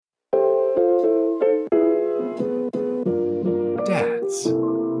poets.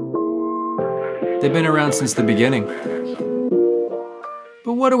 They've been around since the beginning.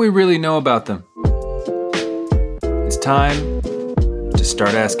 But what do we really know about them? It's time to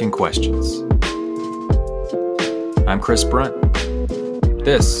start asking questions. I'm Chris Brunt.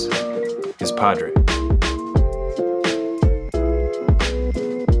 This is PODRE.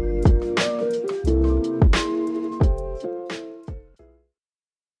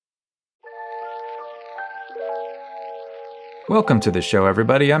 Welcome to the show,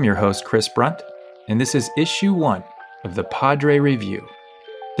 everybody. I'm your host, Chris Brunt, and this is Issue 1 of the PODRE Review,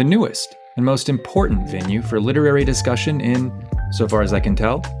 the newest and most important venue for literary discussion in, so far as I can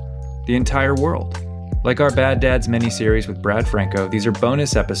tell, the entire world. Like our Bad Dads miniseries with Brad Franco, these are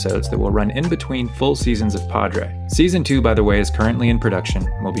bonus episodes that will run in between full seasons of PODRE. Season 2, by the way, is currently in production,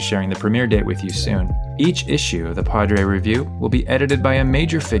 and we'll be sharing the premiere date with you soon. Each issue of the PODRE Review will be edited by a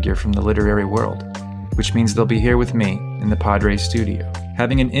major figure from the literary world, which means they'll be here with me in the PODRE studio,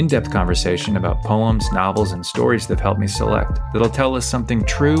 having an in-depth conversation about poems, novels, and stories that have helped me select that'll tell us something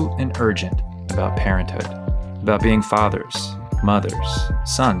true and urgent about parenthood, about being fathers, mothers,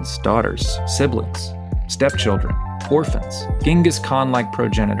 sons, daughters, siblings, stepchildren, orphans, Genghis Khan-like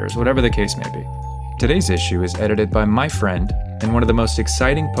progenitors, whatever the case may be. Today's issue is edited by my friend and one of the most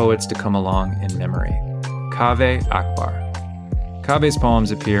exciting poets to come along in memory, Kaveh Akbar. Kaveh's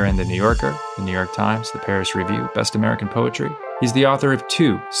poems appear in The New Yorker, The New York Times, The Paris Review, Best American Poetry. He's the author of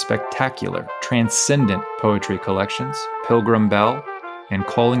 2 spectacular, transcendent poetry collections, Pilgrim Bell and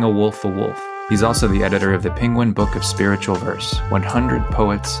Calling a Wolf. He's also the editor of the Penguin Book of Spiritual Verse, 100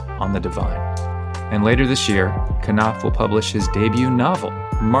 Poets on the Divine. And later this year, Kaveh will publish his debut novel,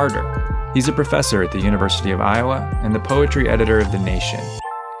 Martyr. He's a professor at the University of Iowa and the poetry editor of The Nation.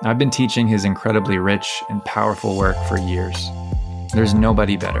 I've been teaching his incredibly rich and powerful work for years. There's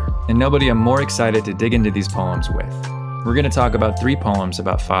nobody better, and nobody I'm more excited to dig into these poems with. We're going to talk about 3 poems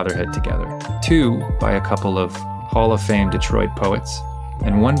about fatherhood together, 2 by a couple of Hall of Fame Detroit poets,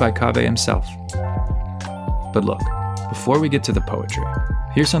 and 1 by Kaveh himself. But look, before we get to the poetry,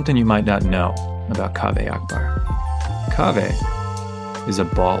 here's something you might not know about Kaveh Akbar. Kaveh is a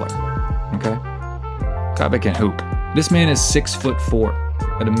baller, okay? Kaveh can hoop. This man is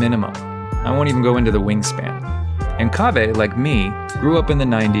 6'4" at a minimum. I won't even go into the wingspan. And Kaveh, like me, grew up in the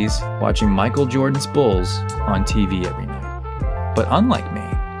 90s watching Michael Jordan's Bulls on TV every night. But unlike me,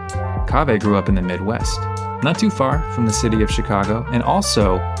 Kaveh grew up in the Midwest, not too far from the city of Chicago, and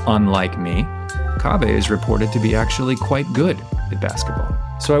also, unlike me, Kaveh is reported to be actually quite good at basketball.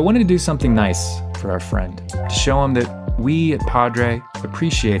 So I wanted to do something nice for our friend, to show him that we at PODRE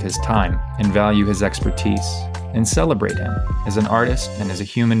appreciate his time and value his expertise, and celebrate him as an artist and as a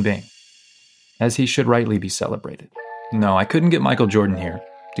human being, as he should rightly be celebrated. No, I couldn't get Michael Jordan here,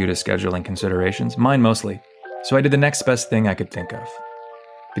 due to scheduling considerations, mine mostly, so I did the next best thing I could think of.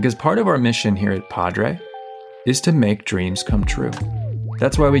 Because part of our mission here at PODRE is to make dreams come true.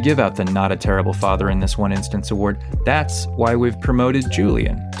 That's why we give out the Not a Terrible Father in This One Instance award. That's why we've promoted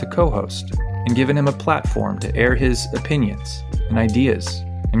Julian to co-host and given him a platform to air his opinions and ideas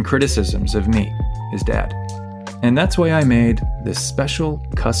and criticisms of me, his dad. And that's why I made this special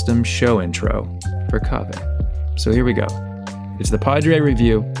custom show intro for Kaveh. So here we go. It's the PODRE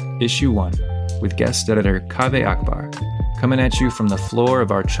Review, Issue 1, with guest editor Kaveh Akbar, coming at you from the floor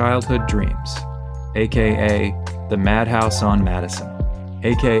of our childhood dreams, aka the Madhouse on Madison,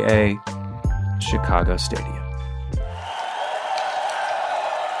 aka Chicago Stadium.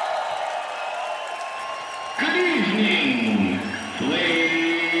 Good evening,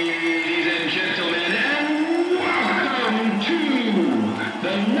 ladies and gentlemen, and welcome to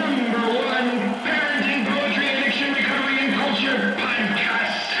the #1 parenting, poetry, addiction, recovery, and culture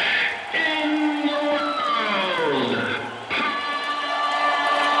podcast in the world.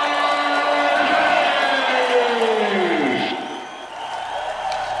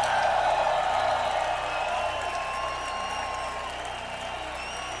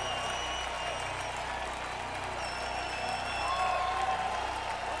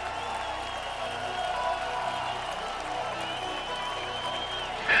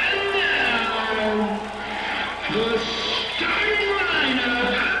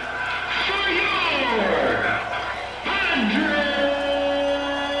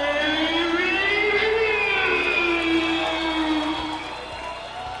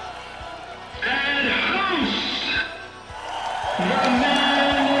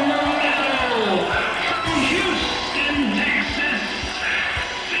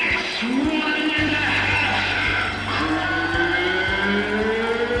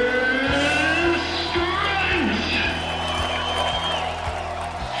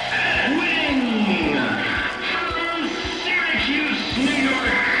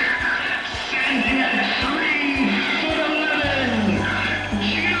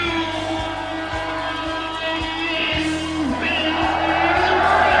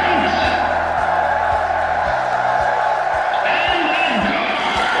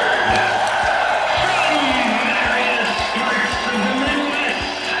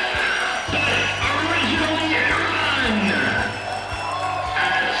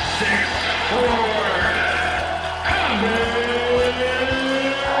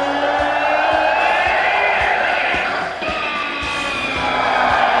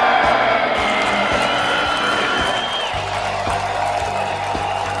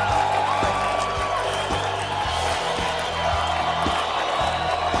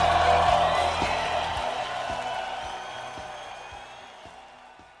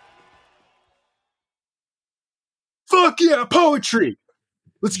 yeah, poetry.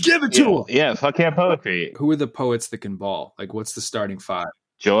 Let's give it to him. Yeah, fuck yeah, poetry. Who are the poets that can ball? Like, what's the starting five?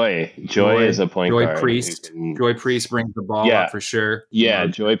 Joy is a point Joy guard. Priest. Joy Priest brings the ball up for sure. Yeah,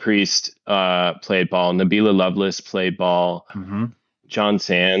 Joy Priest played ball. Nabila Lovelace played ball. Mm-hmm. John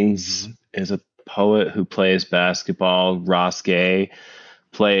Sands is a poet who plays basketball. Ross Gay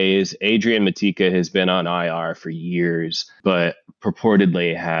plays. Adrian Matika has been on IR for years, but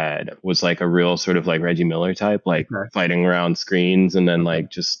purportedly was like a real sort of like Reggie Miller type, like fighting around screens and then like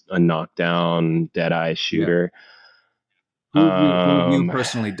just a knockdown dead eye shooter. Who have you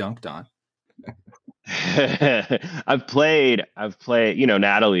personally dunked on? I've played,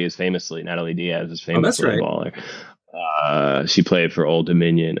 Natalie Diaz is famously a baller. She played for Old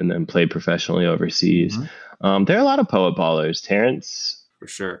Dominion and then played professionally overseas. Mm-hmm. There are a lot of poet ballers. Terrence, for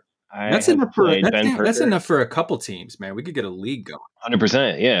sure. That's enough for a couple teams, man. We could get a league going.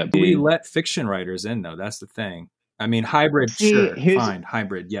 100%, yeah. We let fiction writers in, though. That's the thing. I mean, hybrid, sure, fine.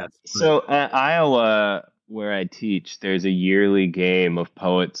 Hybrid, yes. So at Iowa, where I teach, there's a yearly game of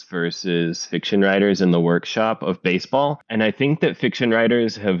poets versus fiction writers in the workshop of baseball. And I think that fiction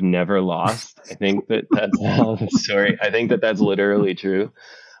writers have never lost. I think that's I think that that's literally true.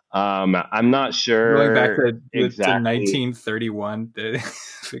 I'm not sure. Going back to 1931, the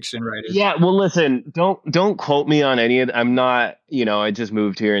fiction writers. Yeah, well, listen, don't quote me on any of it. I'm not, I just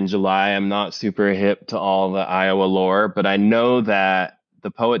moved here in July. I'm not super hip to all the Iowa lore, but I know that the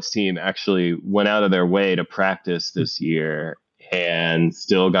Poets team actually went out of their way to practice this year and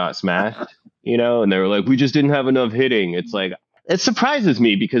still got smashed, and they were like, we just didn't have enough hitting. It's like, it surprises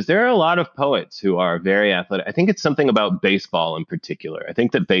me because there are a lot of poets who are very athletic. I think it's something about baseball in particular. I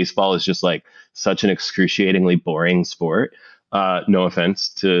think that baseball is just like such an excruciatingly boring sport. No offense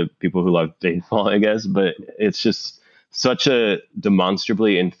to people who love baseball, I guess, but it's just such a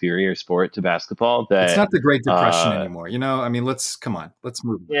demonstrably inferior sport to basketball that it's not the Great Depression anymore. I mean, let's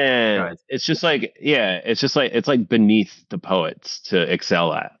move. Yeah, guys. It's like beneath the poets to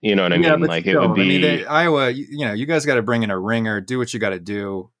excel at. You know what I mean? Like still, it would be Iowa. You guys got to bring in a ringer. Do what you got to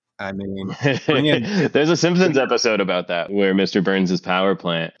do. I mean, bring in. There's a Simpsons episode about that where Mr. Burns' power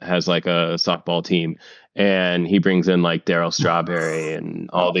plant has like a softball team. And he brings in like Daryl Strawberry and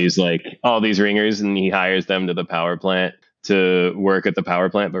all these ringers, and he hires them to the power plant to work at the power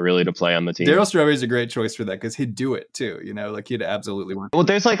plant, but really to play on the team. Daryl Strawberry is a great choice for that because he'd do it too. Like he'd absolutely want. Well,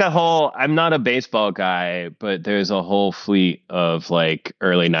 there's like I'm not a baseball guy, but there's a whole fleet of like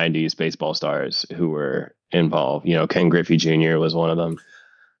early 90s baseball stars who were involved. Ken Griffey Jr. was one of them.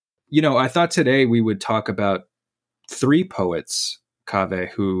 I thought today we would talk about three poets, Kaveh,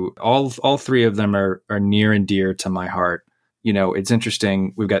 who all three of them are near and dear to my heart. It's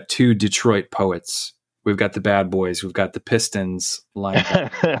interesting. We've got two Detroit poets. We've got the Bad Boys. We've got the Pistons lined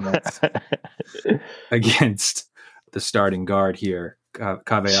up against the starting guard here,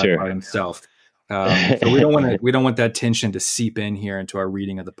 Kaveh Akbar himself. So we don't want that tension to seep in here into our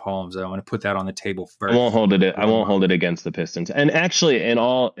reading of the poems. I want to put that on the table first. I won't hold it against the Pistons. And actually, in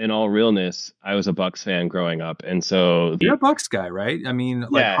all realness, I was a Bucks fan growing up, and so you're a Bucks guy, right? I mean,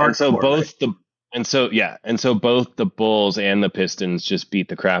 and so both the Bulls and the Pistons just beat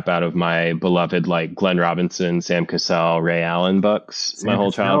the crap out of my beloved like Glenn Robinson, Sam Cassell, Ray Allen Bucks my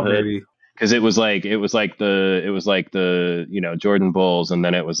whole childhood. Baby. Because it was like the Jordan Bulls, and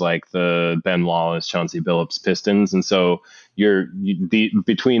then it was like the Ben Wallace, Chauncey Billups Pistons, and so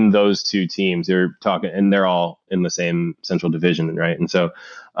between those two teams, you're talking, and they're all in the same Central Division, right? And so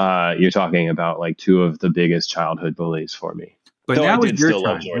you're talking about like two of the biggest childhood bullies for me. But so now it's your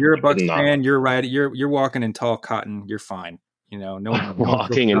time. You're a Bucks fan. You're right. You're walking in tall cotton. You're fine. No one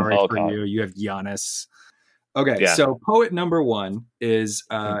walking in tall cotton. You have Giannis. Okay, So poet number one is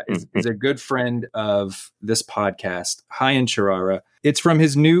a good friend of this podcast, Hayan Charara. It's from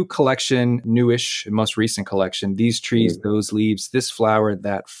his new collection, newish, most recent collection, These Trees, Those Leaves, This Flower,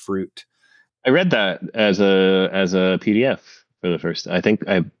 That Fruit. I read that as a PDF for the first. I think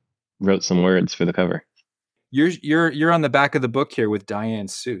I wrote some words for the cover. You're on the back of the book here with Diane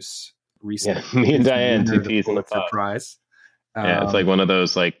Seuss. Recently. Yeah, me and Diane, two peas in the pod. Prize. Yeah, it's like one of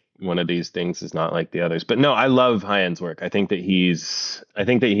those like. One of these things is not like the others, but no, I love Hayan's work. I think that he's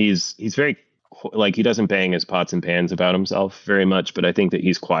very like, he doesn't bang his pots and pans about himself very much, but I think that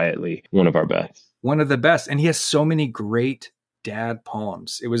he's quietly one of our best. One of the best. And he has so many great dad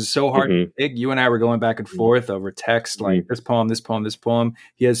poems. It was so hard to pick. You and I were going back and forth over text, like this poem, this poem, this poem.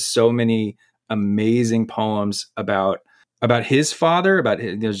 He has so many amazing poems about his father, about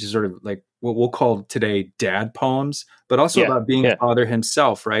his, just sort of like what we'll call today dad poems, but also about being a father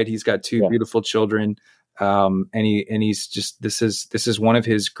himself, right? He's got two beautiful children. And he's just, this is one of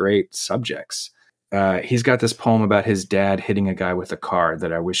his great subjects. He's got this poem about his dad hitting a guy with a car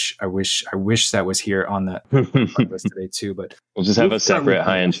that I wish that was here on the list today too. But We'll just have a separate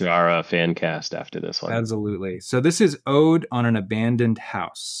Hayan Shuara fan cast after this one. Absolutely. So this is Ode on an Abandoned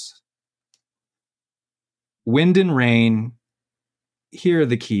House. Wind and rain. Here are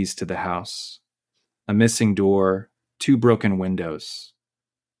the keys to the house. A missing door, 2 broken windows.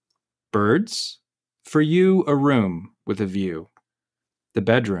 Birds? For you, a room with a view. The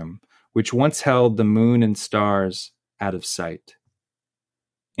bedroom, which once held the moon and stars, out of sight.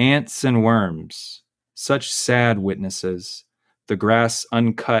 Ants and worms, such sad witnesses. The grass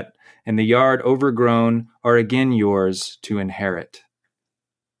uncut and the yard overgrown are again yours to inherit.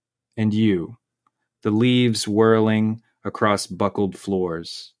 And you, the leaves whirling across buckled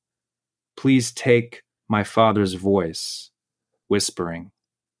floors. Please take my father's voice, whispering.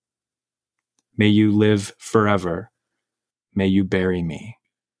 May you live forever. May you bury me.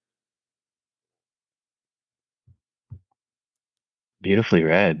 Beautifully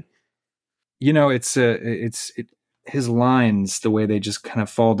read. You know, his lines, the way they just kind of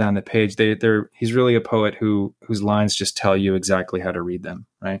fall down the page. He's really a poet whose lines just tell you exactly how to read them,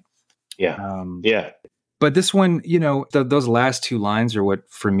 right? Yeah. Yeah. But this one, you know, those last 2 lines are what,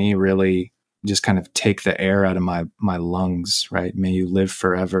 for me, really just kind of take the air out of my lungs, right? May you live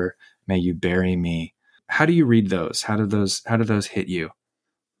forever. May you bury me. How do you read those? How do those hit you?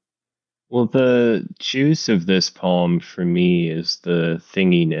 Well, the juice of this poem for me is the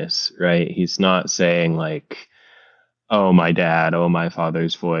thinginess, right? He's not saying like, oh, my dad, oh, my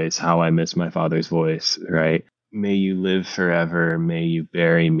father's voice, how I miss my father's voice, right? May you live forever. May you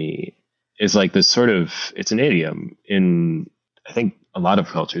bury me. Is like this sort of, it's an idiom in, I think, a lot of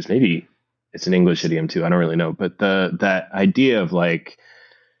cultures. Maybe it's an English idiom too. I don't really know. But that idea of like,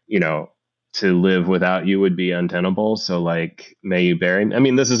 you know, to live without you would be untenable. So like, may you bury me. I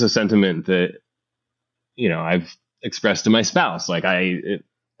mean, this is a sentiment that, you know, I've expressed to my spouse. Like I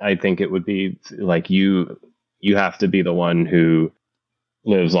think it would be like you have to be the one who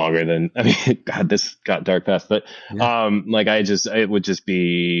lives longer than, I mean, God, this got dark fast, but Yeah. like it would just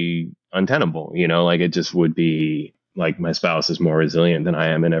be untenable, you know, like it just would be like my spouse is more resilient than I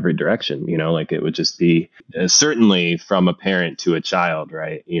am in every direction, you know, like it would just be certainly from a parent to a child,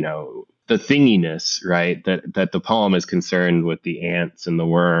 right? You know, the thinginess, right? That the poem is concerned with the ants and the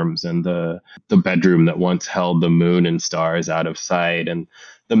worms and the bedroom that once held the moon and stars out of sight, and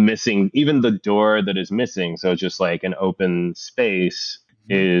the missing, even the door that is missing. So just like an open space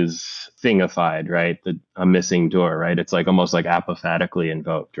is thingified, right? A missing door, right? It's like almost like apophatically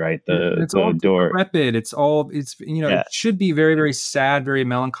invoked, right? It's The all door. decrepit. It's you know, Yeah. It should be very, very sad, very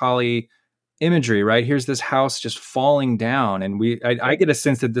melancholy imagery, right? Here's this house just falling down, and I get a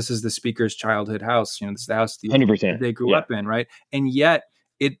sense that this is the speaker's childhood house. You know, this is the house 100%. they grew up in, right? And yet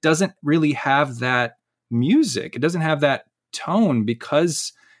it doesn't really have that music. It doesn't have that tone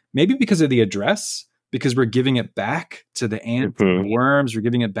because of the address, because we're giving it back to the ants and the worms. We're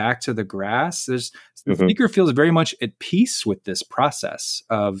giving it back to the grass. The speaker feels very much at peace with this process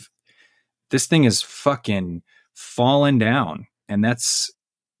of this thing is fucking falling down.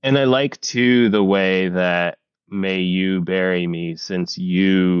 And I like too the way that may you bury me, since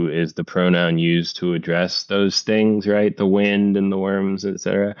you is the pronoun used to address those things, right? The wind and the worms,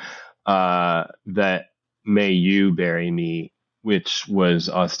 etc. That may you bury me, which was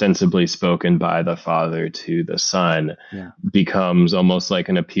ostensibly spoken by the father to the son, becomes almost like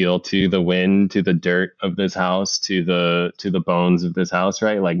an appeal to the wind, to the dirt of this house, to the bones of this house,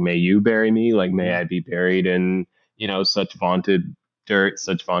 right? Like, may you bury me, like may I be buried in, you know, such vaunted dirt,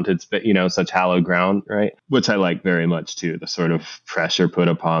 such vaunted, you know, such hallowed ground, right? Which I like very much too. The sort of pressure put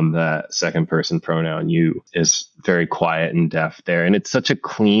upon that second person pronoun you is very quiet and deft there. And it's such a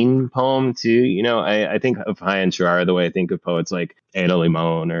clean poem too. You know, I think of Hayan Shuara the way I think of poets like Ada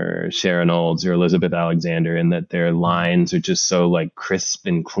Limon or Sharon Olds or Elizabeth Alexander, and that their lines are just so like crisp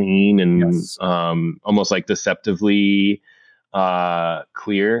and clean and almost like deceptively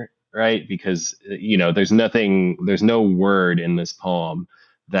clear, right? Because, you know, there's no word in this poem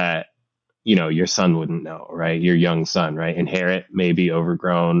that, you know, your son wouldn't know, right? Your young son, right? Inherit, maybe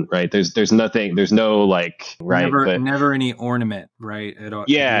overgrown, right? There's nothing, there's no like, right? Never any ornament, right? At all.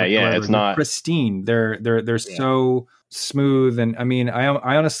 Yeah. It's not pristine. They're so smooth. And I mean, I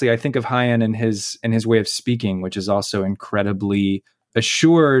honestly, I think of Hayan and his way of speaking, which is also incredibly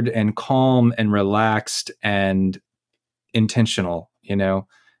assured and calm and relaxed and intentional, you know?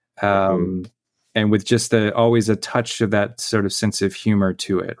 And with just always a touch of that sort of sense of humor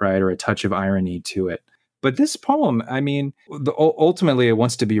to it, right? Or a touch of irony to it. But this poem, I mean, ultimately it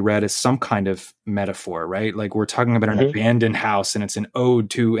wants to be read as some kind of metaphor, right? Like we're talking about an abandoned house, and it's an ode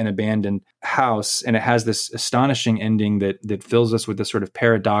to an abandoned house, and it has this astonishing ending that fills us with this sort of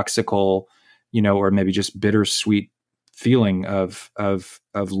paradoxical, or maybe just bittersweet feeling of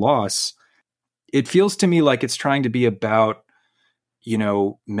loss. It feels to me like it's trying to be about,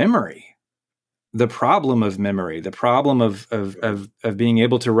 memory, the problem of memory, the problem of being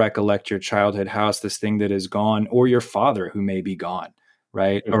able to recollect your childhood house, this thing that is gone, or your father who may be gone,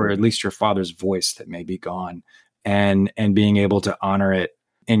 right? Or at least your father's voice that may be gone, and being able to honor it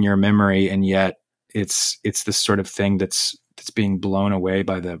in your memory. And yet it's this sort of thing that's being blown away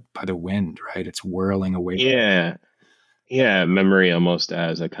by the wind, right? It's whirling away. Yeah. Yeah. Memory almost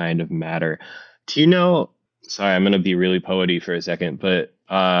as a kind of matter. Do you know, sorry, I'm going to be really poety for a second, but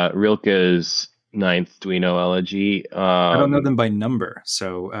Rilke's Ninth Duino elegy. I don't know them by number,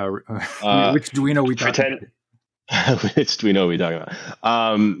 so which Duino we talking about? Which Duino we talking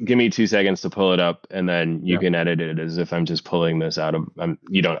about? Give me 2 seconds to pull it up, and then you can edit it as if I'm just pulling this out of. I'm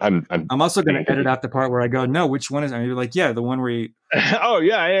also going to edit out the part where I go, no, which one is? And you're like, yeah, the one where you. Oh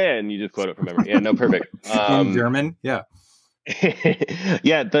yeah, and you just quote it from memory. Yeah, no, perfect. In German, yeah.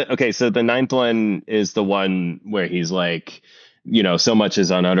 Yeah. Okay. So the ninth one is the one where he's like, so much is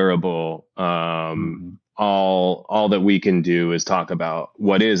unutterable. All that we can do is talk about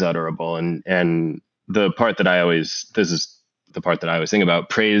what is utterable. And the part that this is the part that I always think about: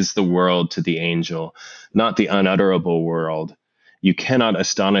 praise the world to the angel, not the unutterable world. You cannot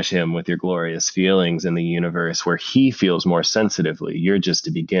astonish him with your glorious feelings in the universe where he feels more sensitively. You're just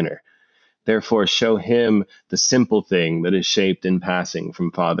a beginner. Therefore, show him the simple thing that is shaped in passing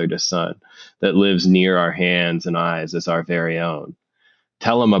from father to son, that lives near our hands and eyes as our very own.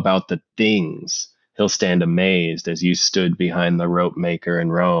 Tell him about the things. He'll stand amazed as you stood behind the rope maker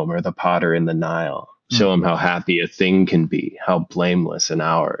in Rome or the potter in the Nile. Show him how happy a thing can be, how blameless in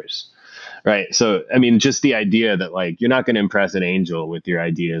ours. Right. So, I mean, just the idea that like, you're not going to impress an angel with your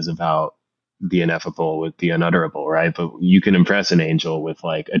ideas about the ineffable, with the unutterable, right? But you can impress an angel with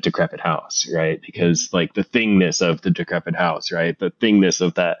like a decrepit house, right? Because like the thingness of the decrepit house, right? The thingness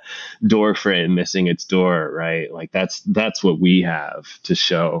of that door frame missing its door, right? Like that's what we have to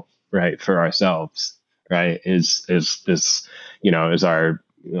show, right, for ourselves, right? Is this, is our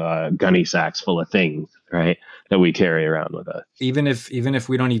gunny sacks full of things, right, that we carry around with us. Even if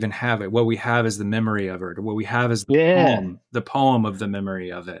we don't even have it, what we have is the memory of it, or what we have is the poem of the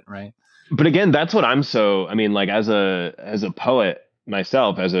memory of it, right? But again, that's what I'm like as a poet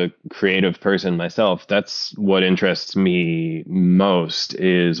myself, as a creative person myself, that's what interests me most,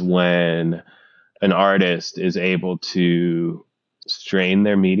 is when an artist is able to strain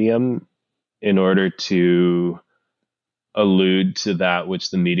their medium in order to allude to that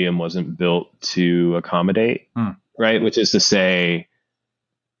which the medium wasn't built to accommodate, right? Which is to say,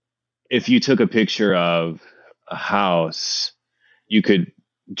 if you took a picture of a house, you could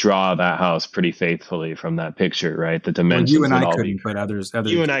draw that house pretty faithfully from that picture, right? The dimensions. Well, you and I couldn't, but others.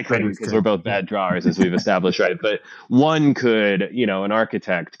 You and I couldn't, because we're both bad drawers, as we've established, right? But one could, an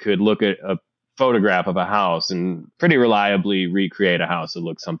architect could look at a photograph of a house and pretty reliably recreate a house that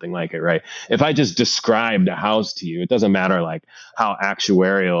looks something like it, right? If I just described a house to you, it doesn't matter like how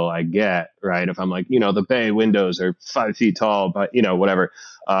actuarial I get, right? If I'm like, the bay windows are 5 feet tall, but whatever.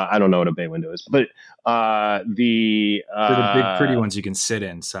 I don't know what a bay window is, but for the big pretty ones you can sit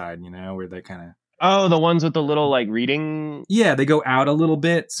inside, where they kind of. The ones with the little like reading. Yeah, they go out a little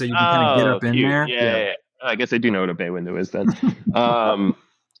bit, so you can kind of get up in there. Yeah. I guess I do know what a bay window is then.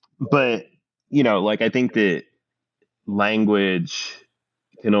 But like I think that language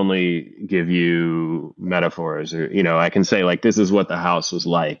can only give you metaphors, or I can say like this is what the house was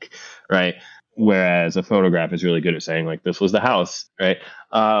like, right? Whereas a photograph is really good at saying like this was the house, right?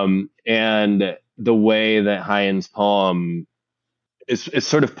 And the way that Hayek's poem is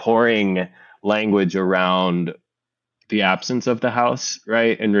sort of pouring language around the absence of the house,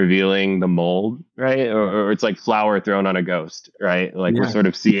 right, and revealing the mold, right, or it's like flour thrown on a ghost, right? Like we're sort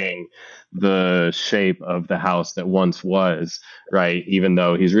of seeing the shape of the house that once was, right, even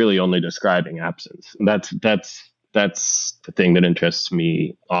though he's really only describing absence. And that's the thing that interests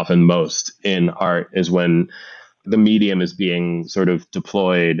me often most in art, is when the medium is being sort of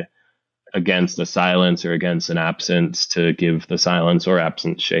deployed against a silence or against an absence to give the silence or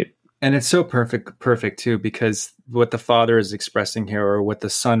absence shape. And it's so perfect too, because what the father is expressing here, or what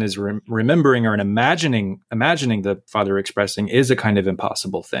the son is remembering or imagining the father expressing, is a kind of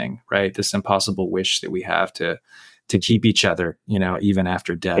impossible thing, right? This impossible wish that we have to keep each other, even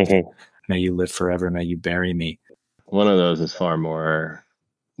after death. Mm-hmm. May you live forever. May you bury me. One of those is far more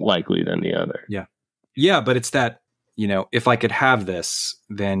likely than the other. Yeah. Yeah, but it's that, if I could have this,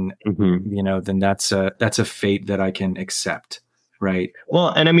 then, then that's a fate that I can accept. Right. Well,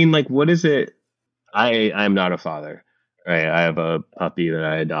 and I mean, like, what is it? I'm not a father, right? I have a puppy that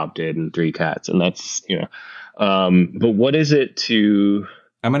I adopted and 3 cats, and that's, but what is it to?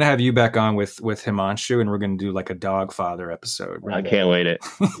 I'm going to have you back on with Himanshu, and we're going to do like a dog father episode. Right? I can't wait it.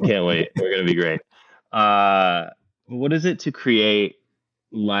 Can't wait. We're going to be great. What is it to create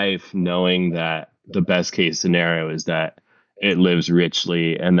life knowing that the best case scenario is that it lives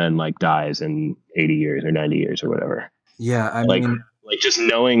richly and then like dies in 80 years or 90 years or whatever? Yeah. I mean, like just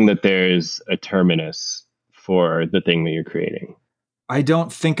knowing that there's a terminus for the thing that you're creating. I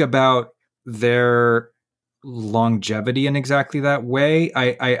don't think about their longevity in exactly that way.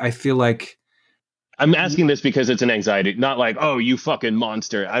 I feel like I'm asking this because it's an anxiety, not like, oh, you fucking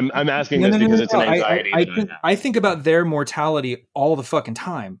monster. I'm asking this because it's an anxiety. I think about their mortality all the fucking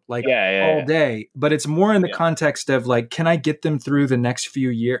time, like all day. But it's more in the context of like, can I get them through the next few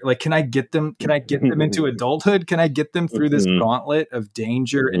years? Like, can I get them into adulthood? Can I get them through this gauntlet of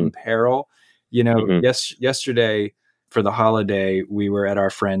danger and peril? Yesterday for the holiday, we were at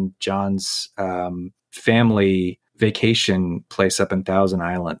our friend John's family vacation place up in Thousand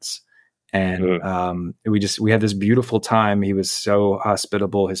Islands. And we had this beautiful time. He was so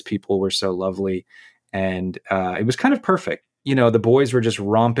hospitable. His people were so lovely. And it was kind of perfect. The boys were just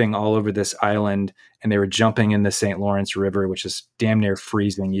romping all over this island, and they were jumping in the St. Lawrence River, which is damn near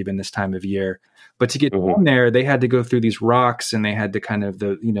freezing even this time of year. But to get down there, they had to go through these rocks, and they had to kind of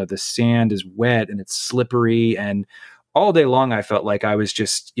the sand is wet and it's slippery. And all day long, I felt like I was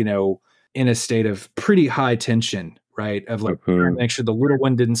just, in a state of pretty high tension, right? Of like trying to make sure the little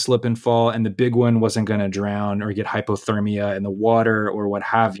one didn't slip and fall and the big one wasn't going to drown or get hypothermia in the water or what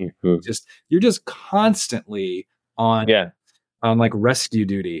have you. You're just constantly on like rescue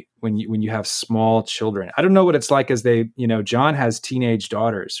duty when you have small children. I don't know what it's like as they, John has teenage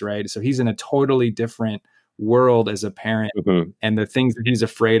daughters, right? So he's in a totally different world as a parent, and the things that he's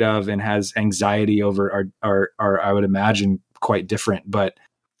afraid of and has anxiety over are I would imagine quite different. But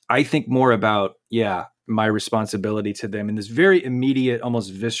I think more about, my responsibility to them in this very immediate,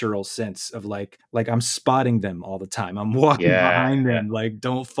 almost visceral sense of like I'm spotting them all the time. I'm walking behind them, like,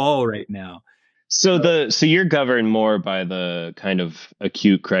 don't fall right now. So you're governed more by the kind of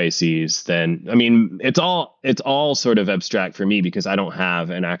acute crises than, I mean, it's all sort of abstract for me because I don't have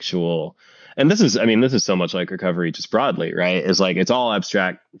an actual, and this is so much like recovery just broadly, right? It's like, it's all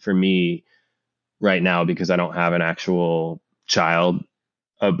abstract for me right now because I don't have an actual child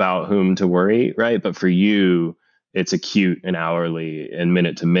about whom to worry, right? But for you, it's acute and hourly and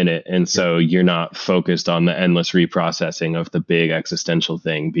minute to minute. And so you're not focused on the endless reprocessing of the big existential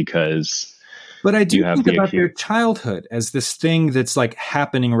thing because... But I do think about their childhood as this thing that's like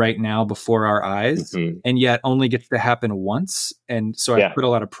happening right now before our eyes, and yet only gets to happen once. And so I put a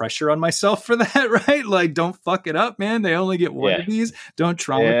lot of pressure on myself for that, right? Like, don't fuck it up, man. They only get one of these. Don't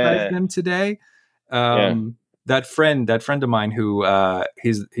traumatize them today. That friend of mine who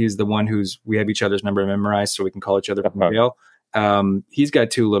he's the one we have each other's number memorized so we can call each other from jail. He's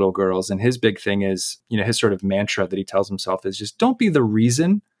got 2 little girls, and his big thing is, his sort of mantra that he tells himself is just don't be the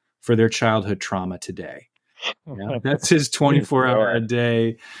reason for their childhood trauma today. That's his 24-hour a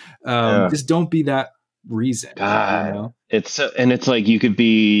day. Just don't be that reason. God, it's like you could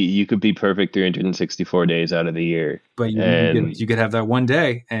be perfect 364 days out of the year, but you could have that one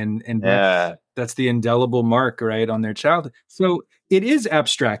day, and that's the indelible mark, right, on their childhood. So it is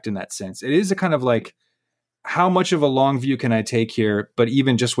abstract in that sense. It is a kind of like, how much of a long view can I take here? But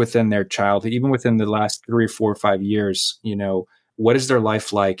even just within their childhood, even within the last 3 or 4 or 5 years, what is their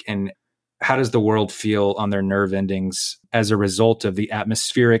life like, and how does the world feel on their nerve endings as a result of the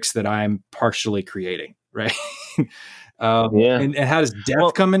atmospherics that I'm partially creating, right? And how does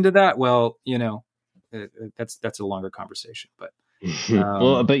death come into that? Well, that's a longer conversation, but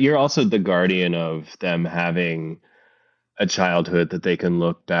but you're also the guardian of them having a childhood that they can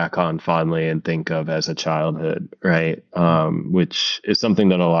look back on fondly and think of as a childhood, right? Which is something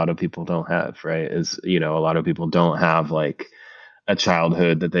that a lot of people don't have, right? A lot of people don't have like a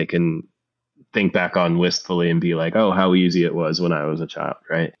childhood that they can think back on wistfully and be like, oh, how easy it was when I was a child,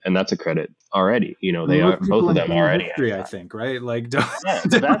 right? And that's a credit already. They are, both of them already history, I think, right? Like, the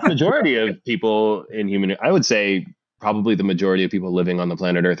vast majority of people in human, I would say probably the majority of people living on the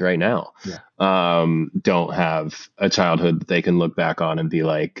planet Earth right now, don't have a childhood that they can look back on and be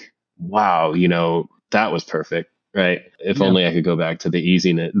like, wow, that was perfect, right? If only I could go back to the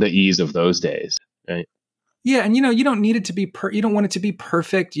ease of those days, right? Yeah, and you don't need it to be you don't want it to be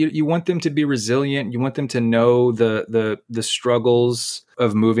perfect. You want them to be resilient. You want them to know the struggles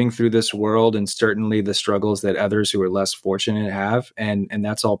of moving through this world, and certainly the struggles that others who are less fortunate have, and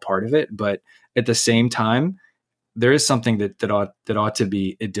that's all part of it. But at the same time, there is something that ought to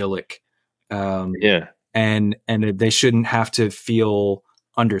be idyllic, Yeah. and they shouldn't have to feel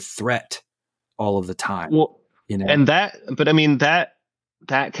under threat all of the time. Well, You know, and but I mean that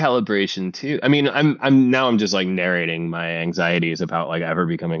calibration too. I mean, I'm just like narrating my anxieties about like ever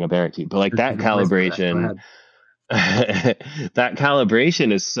becoming a parent too. But like that There's a place for that. Go calibration, ahead. that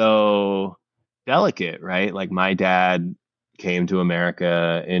calibration is so delicate, right? Like my dad came to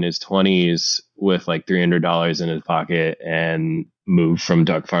America in his 20s with like $300 in his pocket and moved from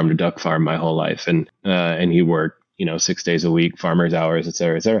duck farm to duck farm my whole life, and he worked 6 days a week, farmers hours, et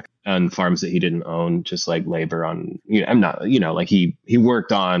cetera, on farms that he didn't own, just like labor on, I'm not, like he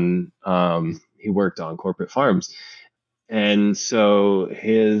worked on corporate farms. And so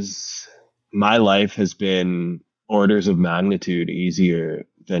my life has been orders of magnitude easier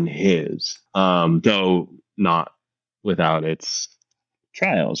than his, though not without its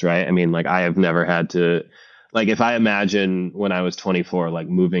trials, right? I mean, like I have never had to, like if I imagine when I was 24, like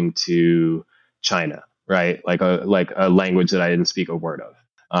moving to China, right? Like a language that I didn't speak a word of.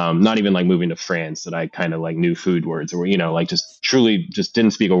 Not even like moving to France that I kind of like knew food words, or like just truly just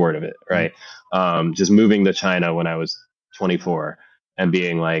didn't speak a word of it, right? Just moving to China when I was 24 and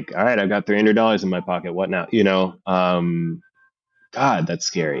being like, all right, I've got $300 in my pocket. What now? God, that's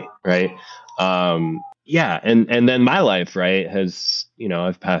scary, right? Yeah, and then my life, right, has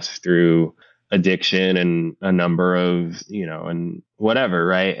I've passed through addiction and a number of and whatever,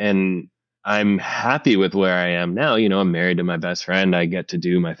 right, and I'm happy with where I am now. I'm married to my best friend. I get to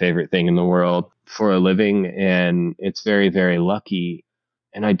do my favorite thing in the world for a living, and it's very, very lucky.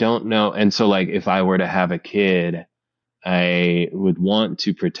 And I don't know. And so, like, if I were to have a kid, I would want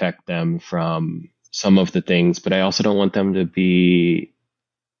to protect them from some of the things, but I also don't want them to be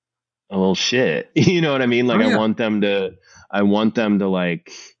a little shit. You know what I mean? Like, Oh, yeah. I want them to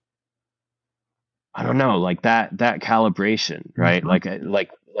like, I don't know, like that calibration, right? Mhm.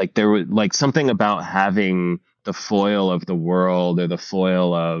 Like there was like something about having the foil of the world or the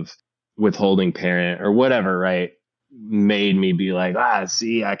foil of withholding parent or whatever, right? Made me be like,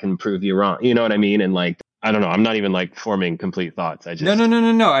 see, I can prove you wrong. You know what I mean? And like, I don't know. I'm not even like forming complete thoughts. I No, just, no, no,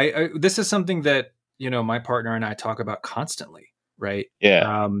 no, no. This is something that my partner and I talk about constantly, right?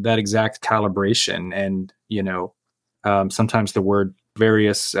 yeah, That exact calibration, and sometimes the word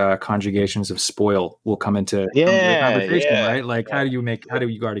various conjugations of spoil will come into the yeah, conversation, yeah, right? Like, yeah, how do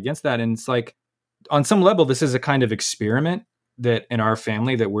you guard against that? And it's like, on some level, this is a kind of experiment that in our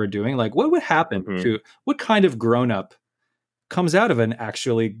family that we're doing. Like, what would happen hmm to what kind of grown up comes out of an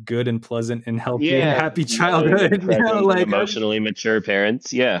actually good and pleasant and healthy and yeah. happy Loving and childhood? present and Like, emotionally mature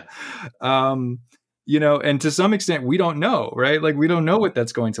parents. Yeah. um, and to some extent, we don't know, right? Like, we don't know what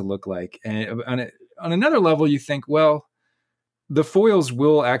that's going to look like. And on another level, you think, well, the foils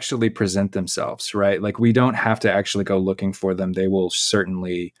will actually present themselves, right? Like, we don't have to actually go looking for them. They will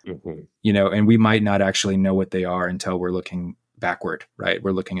certainly, hmm and we might not actually know what they are until we're looking backward, right?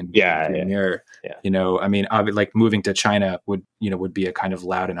 We're looking into Yeah, the yeah, mirror. yeah. I mean, like moving to China would be a kind of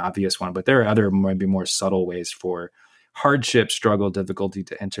loud and obvious one, but there are other maybe more subtle ways for hardship, struggle, difficulty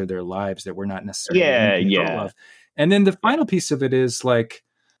to enter their lives that we're not necessarily in Yeah, control yeah, of. And then the yeah. final piece of it is like,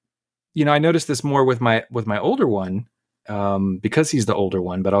 I noticed this more with my older one, because he's the older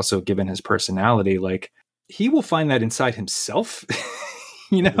one, but also given his personality, like he will find that inside himself.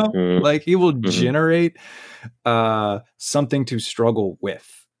 hmm Like he will hmm generate something to struggle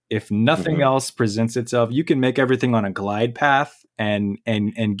with. If nothing hmm else presents itself, you can make everything on a glide path and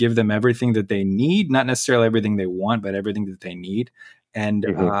give them everything that they need, not necessarily everything they want, but everything that they need.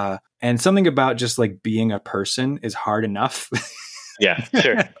 hmm And something about just like being a person is hard enough. Yeah,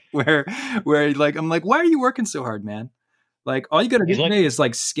 sure. where like I'm like, why are you working so hard, man? Like, all you got to do He's like, today is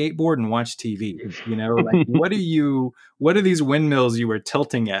like skateboard and watch TV. Like, what are these windmills you were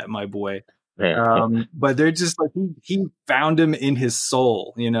tilting at, my boy? But they're just like, he found him in his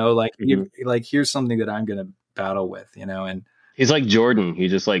soul, like Mhm. here's something that I'm gonna battle with, and He's like Jordan. He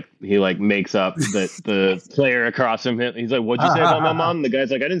like makes up the player across from him. He's like, "What'd you say about my mom?" And the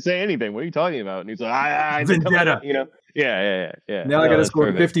guy's like, "I didn't say anything. What are you talking about?" And he's like, they're coming vendetta. out." Yeah, yeah, yeah. Now I got No, to that's score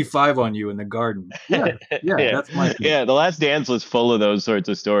perfect. 55 on you in the garden. Yeah, yeah, Yeah, that's my thing. yeah. The Last Dance was full of those sorts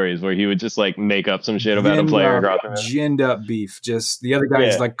of stories where he would just like make up some shit about a player across from him. Ginned up beef. Just the other guy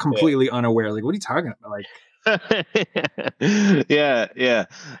is Yeah, like completely unaware. Like, what are you talking about? Like, yeah, yeah,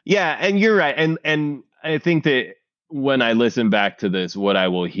 yeah. And you're right. And I think that when I listen back to this, what I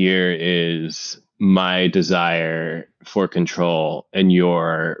will hear is my desire for control and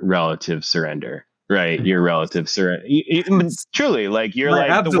your relative surrender, right? Your relative surrender. Truly, like you're My like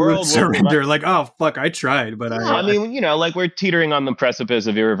the absolute world will surrender. Like, oh fuck, I tried, but yeah, I mean, like we're teetering on the precipice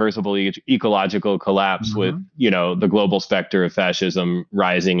of irreversible ecological collapse with, the global specter of fascism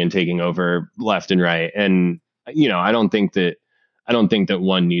rising and taking over left and right. And, I don't think that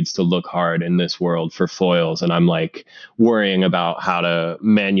one needs to look hard in this world for foils. And I'm like worrying about how to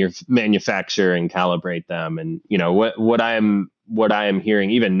manufacture and calibrate them. And, what I am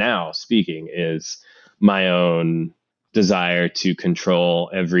hearing even now speaking is my own desire to control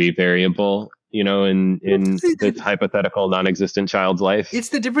every variable, in this hypothetical non-existent child's life. it's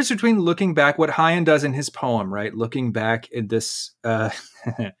the difference between looking back, what Hyan does in his poem, right? Looking back at this, That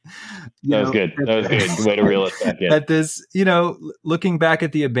was good. That was good. Way to reel it back in. At this, looking back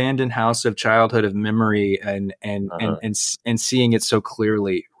at the abandoned house of childhood of memory and seeing it so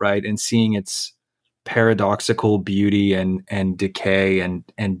clearly, right? And seeing its paradoxical beauty and decay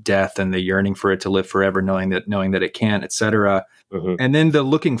and death and the yearning for it to live forever, knowing that it can't, etc. And then the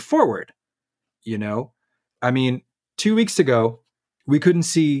looking forward, I mean, 2 weeks ago, we couldn't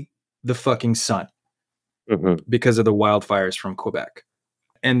see the fucking sun because of the wildfires from Quebec.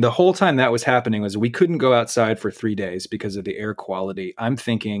 And the whole time that was happening was we couldn't go outside for 3 days because of the air quality. I'm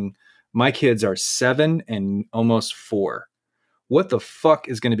thinking my kids are 7 and almost 4. What the fuck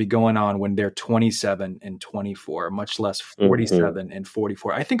is going to be going on when they're 27 and 24, much less 47 and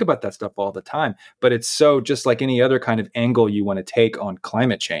 44? I think about that stuff all the time, but it's so just like any other kind of angle you want to take on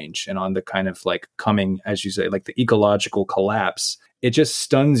climate change and on the kind of like coming, as you say, like the ecological collapse. It just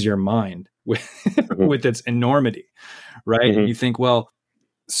stuns your mind with, with its enormity, right? And you think, well,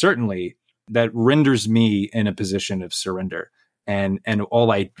 certainly that renders me in a position of surrender. And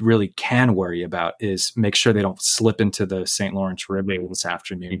all I really can worry about is make sure they don't slip into the St. Lawrence River this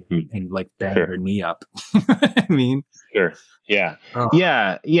afternoon and like bang their knee up. I mean, sure. Yeah. Oh.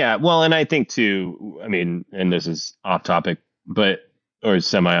 Yeah. Well, and I think too, I mean, and this is off topic, or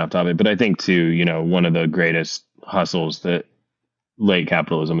semi off topic, but I think too, one of the greatest hustles that late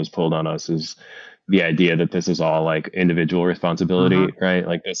capitalism has pulled on us is the idea that this is all like individual responsibility, right?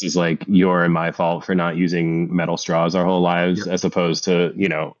 Like this is like your and my fault for not using metal straws our whole lives, as opposed to,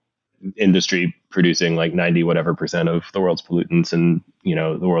 industry producing like 90 whatever percent of the world's pollutants and,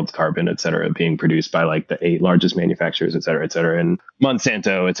 the world's carbon, et cetera, being produced by like the 8 largest manufacturers, et cetera, and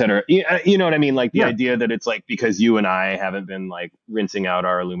Monsanto, et cetera. You know what I mean? Like the idea that it's like because you and I haven't been like rinsing out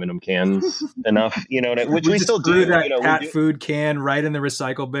our aluminum cans enough, which we still do. That cat food can right in the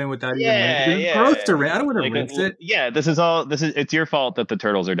recycle bin without even rinsing it. Gross to rinse. I don't want to rinse it. Yeah, it's your fault that the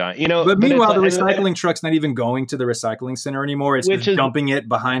turtles are dying. But meanwhile, the recycling truck's not even going to the recycling center anymore. It's just dumping it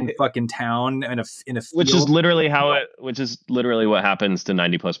behind the fucking town in a field. Which is literally what happens to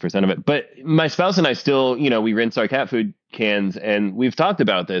 90+% of it. But my spouse and I still, we rinse our cat food cans, and we've talked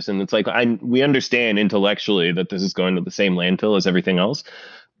about this, and it's like we understand intellectually that this is going to the same landfill as everything else,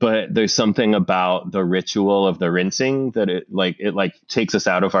 but there's something about the ritual of the rinsing that it takes us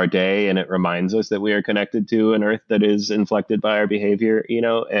out of our day, and it reminds us that we are connected to an earth that is inflected by our behavior,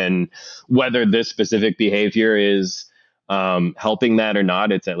 and whether this specific behavior is helping that or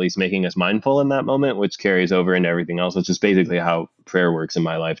not, it's at least making us mindful in that moment, which carries over into everything else, which is basically how prayer works in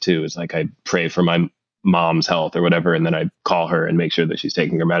my life too. It's like I pray for my mom's health or whatever, and then I call her and make sure that she's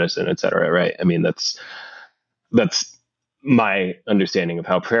taking her medicine, et cetera. Right. I mean, that's my understanding of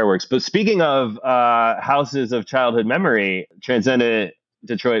how prayer works. But speaking of houses of childhood memory, transcendent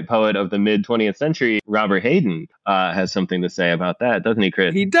Detroit poet of the mid 20th century, Robert Hayden, has something to say about that, doesn't he,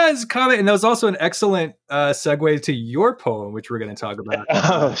 Chris? He does comment, and that was also an excellent segue to your poem, which we're going to talk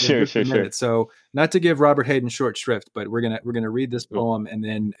about. Sure. So, not to give Robert Hayden short shrift, but we're gonna read this poem and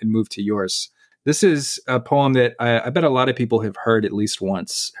then move to yours. This is a poem that I bet a lot of people have heard at least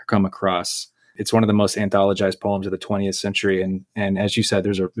once, or come across. It's one of the most anthologized poems of the 20th century, and as you said,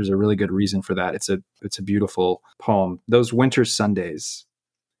 there's a really good reason for that. It's a beautiful poem. Those winter Sundays.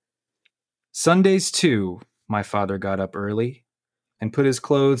 Sundays, too, my father got up early and put his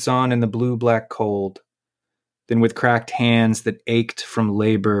clothes on in the blue-black cold. Then with cracked hands that ached from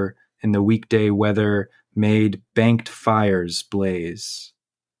labor in the weekday weather made banked fires blaze.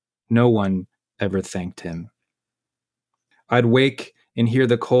 No one ever thanked him. I'd wake and hear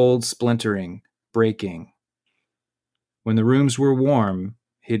the cold splintering, breaking. When the rooms were warm,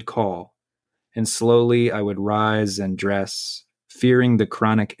 he'd call, and slowly I would rise and dress, fearing the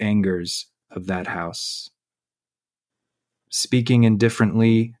chronic angers of that house. Speaking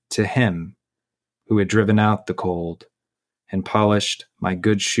indifferently to him who had driven out the cold and polished my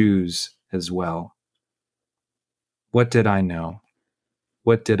good shoes as well. What did I know?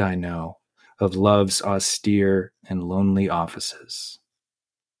 What did I know of love's austere and lonely offices.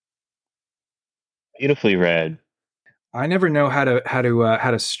 Beautifully read. I never know how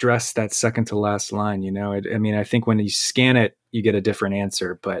to stress that second to last line. I mean, I think when you scan it, you get a different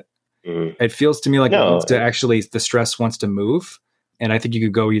answer, but it feels to me like the stress wants to move, and I think you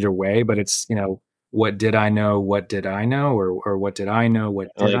could go either way. But it's what did I know? What did I know? Or what did I know? What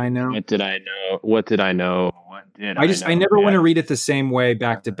did I know? What did I know? What did I know? What did I know? I never want to read it the same way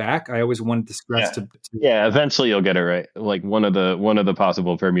back to back. I always wanted the stress to. Yeah, eventually you'll get it right. Like one of the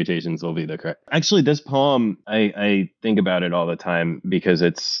possible permutations will be the correct. Actually, this poem, I think about it all the time because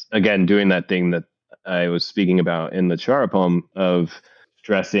it's, again, doing that thing that I was speaking about in the Chara poem of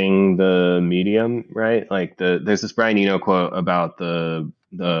stressing the medium, right? Like there's this Brian Eno quote about the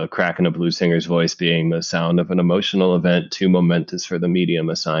crack in a blues singer's voice being the sound of an emotional event too momentous for the medium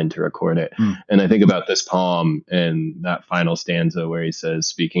assigned to record it. And I think about this poem and that final stanza where he says,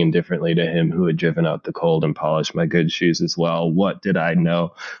 speaking indifferently to him who had driven out the cold and polished my good shoes as well. What did I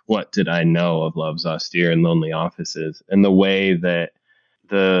know? What did I know of love's austere and lonely offices? And the way that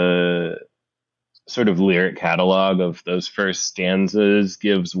the sort of lyric catalog of those first stanzas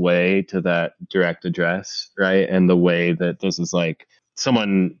gives way to that direct address, right? And the way that this is like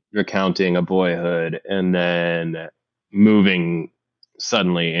someone recounting a boyhood and then moving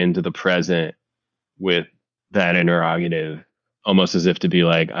suddenly into the present with that interrogative, almost as if to be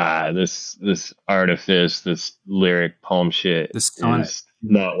like, this artifice, this lyric poem shit is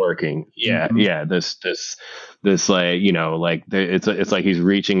not working. Yeah. Mm-hmm. Yeah. This like, it's like he's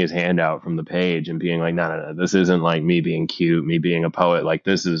reaching his hand out from the page and being like, no, this isn't like me being cute, me being a poet. Like,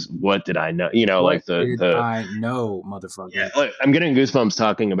 this is, what did I know? What did I know, motherfucker? Yeah, look, I'm getting goosebumps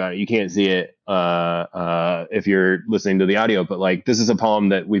talking about it. You can't see it if you're listening to the audio, but like, this is a poem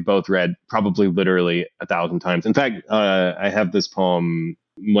that we both read probably literally 1,000 times. In fact, I have this poem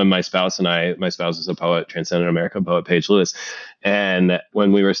when my spouse is a poet, Transcendent American poet, Paige Lewis. And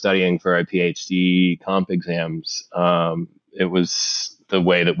when we were studying for our PhD comp exams, it was the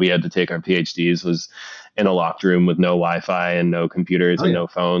way that we had to take our PhDs was in a locked room with no Wi-Fi and no computers and no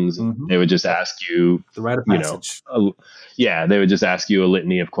phones. Mm-hmm. They would just ask you the rite of passage. They would just ask you a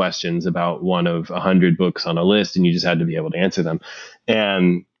litany of questions about one of 100 books on a list, and you just had to be able to answer them.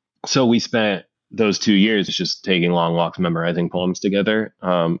 And so we spent those 2 years just taking long walks, memorizing poems together,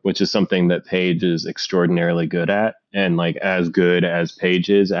 which is something that Paige is extraordinarily good at. And like, as good as Paige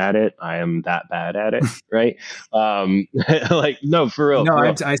is at it, I am that bad at it. Right. Like, no, for real. No, for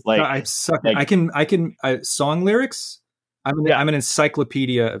real. I suck. Like, I can song lyrics. I'm an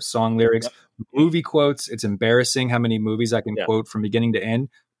encyclopedia of song lyrics, movie quotes. It's embarrassing how many movies I can quote from beginning to end.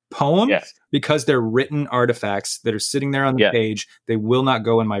 Poems, because they're written artifacts that are sitting there on the page, they will not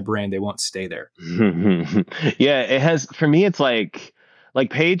go in my brain. They won't stay there. Yeah, it has. For me, it's like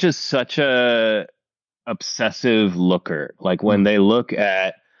Paige is such a obsessive looker. Like when they look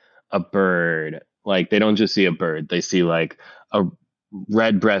at a bird, like they don't just see a bird, they see like a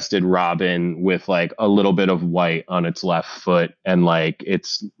red-breasted robin with like a little bit of white on its left foot, and like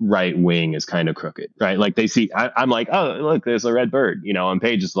its right wing is kind of crooked, right? Like they see, I'm like, oh, look, there's a red bird, and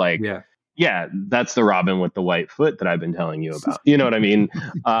Paige is like, yeah, that's the robin with the white foot that I've been telling you about. You know what I mean?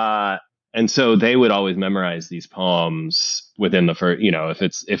 And so they would always memorize these poems within the first,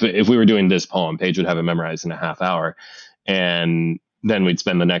 if we were doing this poem, Paige would have it memorized in a half hour, and then we'd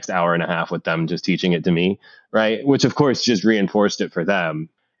spend the next hour and a half with them just teaching it to me, right? Which of course just reinforced it for them.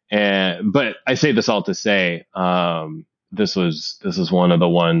 But I say this all to say, this was one of the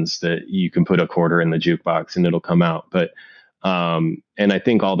ones that you can put a quarter in the jukebox and it'll come out. But and I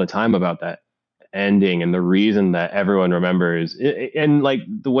think all the time about that ending, and the reason that everyone remembers it, and like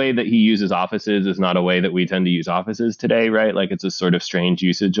the way that he uses offices is not a way that we tend to use offices today, right? Like it's a sort of strange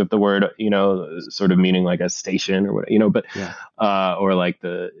usage of the word, sort of meaning like a station or what, but or like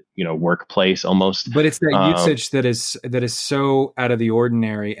the workplace almost. But it's that usage that is so out of the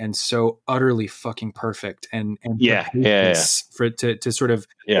ordinary and so utterly fucking perfect and for it to sort of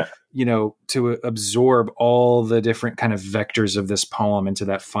to absorb all the different kind of vectors of this poem into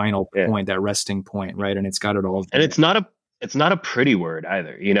that final point, that resting point, right? And it's got it all. And it's not a pretty word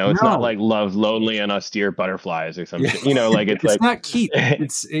either, it's not like love, lonely, and austere butterflies or something, like it's like, not Keith.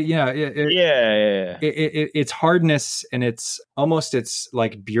 It's it's hardness, and it's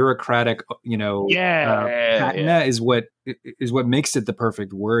like bureaucratic, patina is what makes it the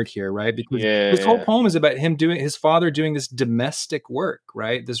perfect word here, right? Because this whole poem is about his father doing this domestic work,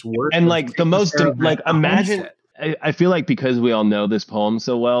 right? This work, and like the most, like imagine. I feel like because we all know this poem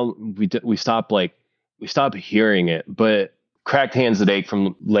so well, we stop hearing it. But cracked hands that ache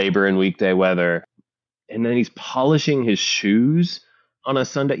from labor and weekday weather, and then he's polishing his shoes on a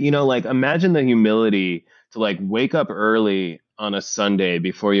Sunday, like imagine the humility to like wake up early on a Sunday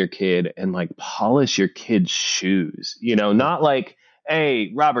before your kid and like polish your kid's shoes, not like,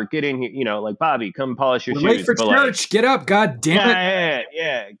 hey, Robert, get in here, like Bobby, come polish your We're late shoes. for But like, church. Get up, God damn it.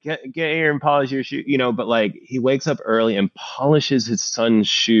 yeah. Get here and polish your shoe, but like he wakes up early and polishes his son's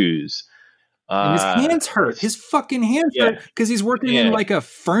shoes. And his hands hurt. His fucking hands Yeah. hurt because he's working in like a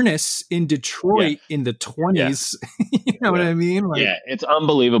furnace in Detroit in the 20s. You know what I mean? Like, yeah, it's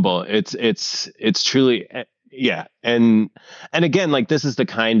unbelievable. It's truly, yeah. And again, like this is the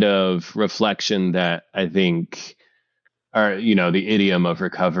kind of reflection that I think are, the idiom of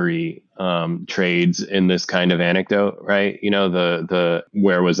recovery trades in this kind of anecdote, right? The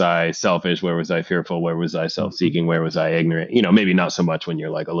where was I selfish? Where was I fearful? Where was I self-seeking? Where was I ignorant? Maybe not so much when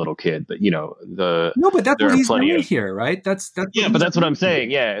you're like a little kid, but but that's what he's doing here, right? That's but that's what I'm saying.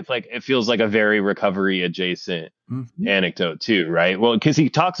 Yeah, it's like it feels like a very recovery adjacent anecdote too, right? Well, because he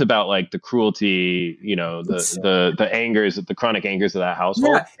talks about like the cruelty, the angers, the chronic angers of that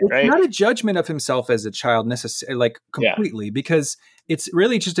household. Yeah, it's right? not a judgment of himself as a child necessarily, like completely, because it's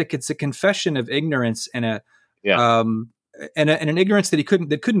really just it's a confession of ignorance and an ignorance that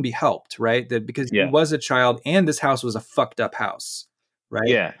couldn't be helped, right? That because he was a child and this house was a fucked up house, right?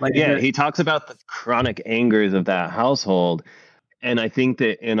 Yeah, he talks about the chronic angers of that household. And I think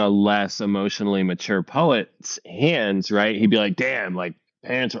that in a less emotionally mature poet's hands, right, he'd be like, damn, like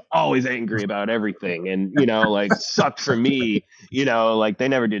parents are always angry about everything and, like sucked for me, like they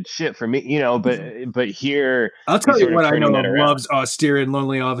never did shit for me, but here. I'll tell you what I know of loves austere and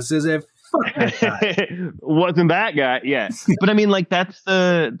lonely offices. Fuck that guy. Wasn't that guy. Yeah. But I mean, like, that's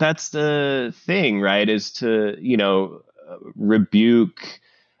the thing, right, is to, rebuke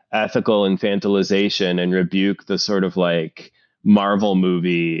ethical infantilization and rebuke the sort of like Marvel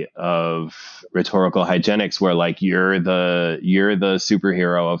movie of rhetorical hygienics where like you're the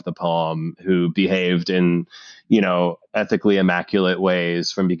superhero of the poem who behaved in ethically immaculate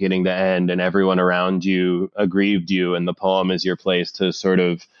ways from beginning to end, and everyone around you aggrieved you, and the poem is your place to sort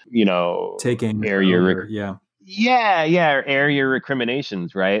of taking air your air your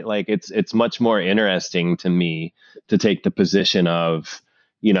recriminations, right? Like it's much more interesting to me to take the position of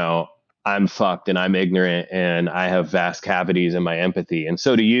I'm fucked and I'm ignorant and I have vast cavities in my empathy. And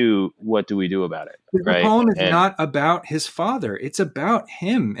so do you. What do we do about it? Right? The poem is not about his father. It's about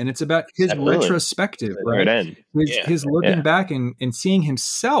him. And it's about his retrospective, right? His looking back and seeing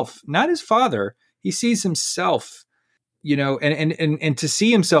himself, not his father. He sees himself, and to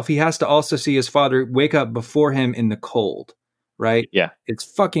see himself, he has to also see his father wake up before him in the cold. Right? Yeah. It's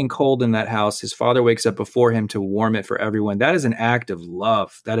fucking cold in that house. His father wakes up before him to warm it for everyone. That is an act of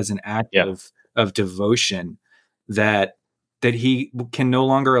love. That is an act of devotion that he can no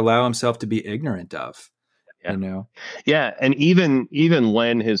longer allow himself to be ignorant of. Yeah. Yeah. And even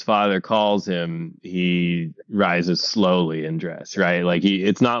when his father calls him, he rises slowly in dress, right? Like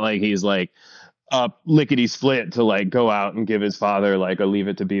it's not like he's like up lickety split to like go out and give his father like a Leave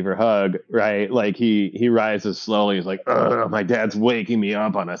It to Beaver hug, right? Like he rises slowly. He's like, oh, my dad's waking me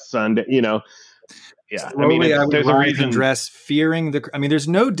up on a Sunday, Yeah, slowly, there's a reason. Dress, fearing there's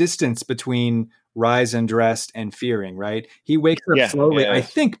no distance between rise and dressed and fearing, right? He wakes up slowly. I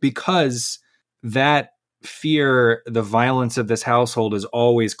think because that fear, the violence of this household is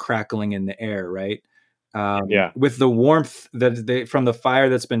always crackling in the air, right? With the warmth that from the fire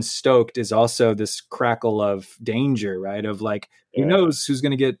that's been stoked is also this crackle of danger, right? Of like, who knows who's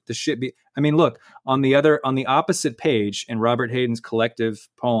going to get the shit look, on the opposite page in Robert Hayden's collective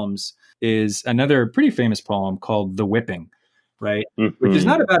poems is another pretty famous poem called The Whipping, right? Mm-hmm. Which is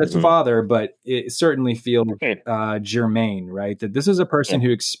not about his father, but it certainly feels germane, right? That this is a person who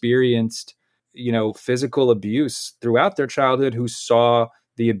experienced, physical abuse throughout their childhood, who saw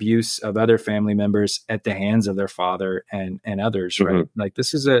the abuse of other family members at the hands of their father and others, right? Like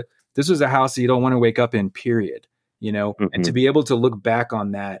this is a house that you don't want to wake up in, period, and to be able to look back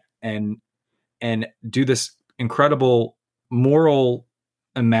on that and do this incredible moral,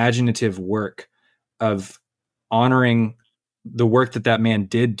 imaginative work of honoring the work that man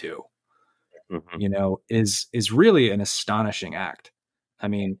did do, is really an astonishing act. I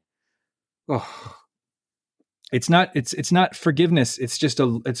mean, it's not forgiveness. It's just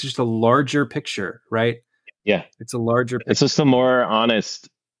a larger picture, right? Yeah. It's a larger picture. It's just a more honest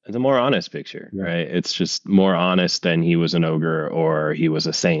picture, right? It's just more honest than he was an ogre or he was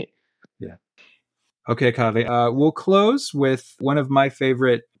a saint. Yeah. Okay, Kaveh. We'll close with one of my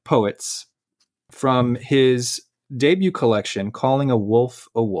favorite poets from his debut collection, Calling a Wolf,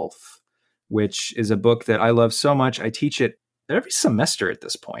 which is a book that I love so much. I teach it every semester at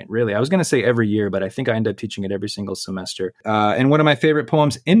this point, really. I was going to say every year, but I think I end up teaching it every single semester. And one of my favorite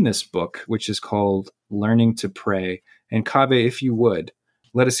poems in this book, which is called Learning to Pray. And Kaveh, if you would,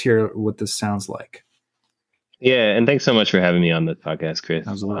 let us hear what this sounds like. Yeah, and thanks so much for having me on the podcast, Chris.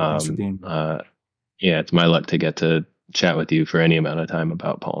 Absolutely. Thanks for being here. Yeah, it's my luck to get to chat with you for any amount of time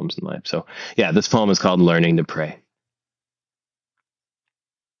about poems in life. So, yeah, this poem is called Learning to Pray.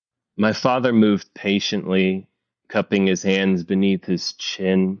 My father moved patiently, cupping his hands beneath his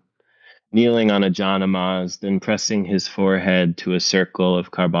chin, kneeling on a janamaz, then pressing his forehead to a circle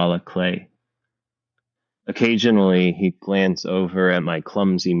of Karbala clay. Occasionally, he'd glance over at my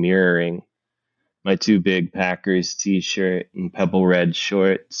clumsy mirroring, my too big Packers t-shirt and pebble red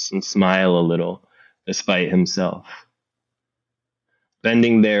shorts, and smile a little, despite himself.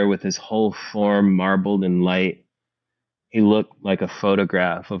 Bending there with his whole form marbled in light, he looked like a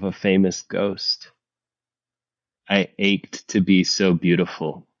photograph of a famous ghost. I ached to be so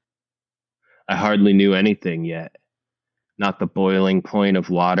beautiful. I hardly knew anything yet, not the boiling point of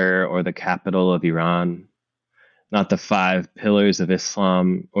water or the capital of Iran, not the 5 pillars of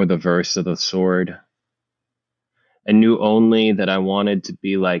Islam or the verse of the sword. I knew only that I wanted to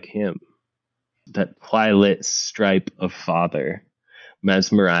be like him, that twilit stripe of father,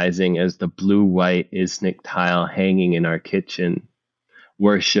 mesmerizing as the blue-white Isnik tile hanging in our kitchen,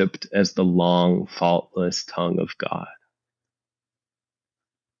 worshipped as the long, faultless tongue of God.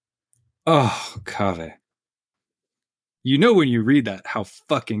 Oh, Kaveh. You know when you read that how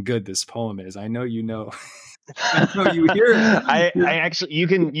fucking good this poem is. I know you know. I know you hear it. I actually you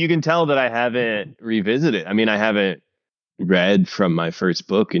can tell that I haven't revisited. I mean, I haven't read from my first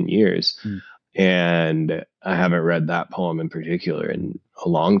book in years. And I haven't read that poem in particular in a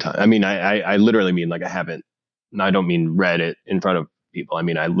long time. I mean, I literally mean like I don't mean read it in front of people. I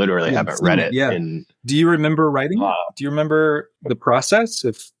mean, I literally haven't read it. Yeah. Do you remember writing it? Do you remember the process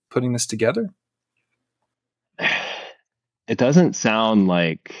of putting this together? It doesn't sound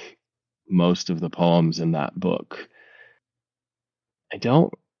like most of the poems in that book. I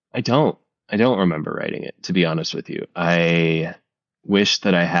don't remember writing it, to be honest with you. I wish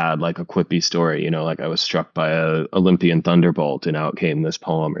that I had like a quippy story, like I was struck by a Olympian thunderbolt and out came this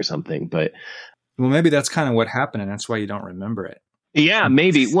poem or something. But well, maybe that's kind of what happened, and that's why you don't remember it. Yeah,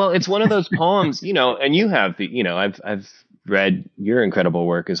 maybe. Well, it's one of those poems, and you have I've read your incredible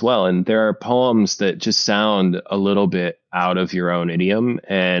work as well, and there are poems that just sound a little bit out of your own idiom,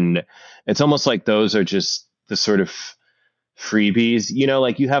 and it's almost like those are just the sort of freebies,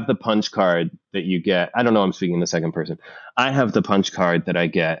 like you have the punch card that you get. I don't know, I'm speaking in the second person. I have the punch card that I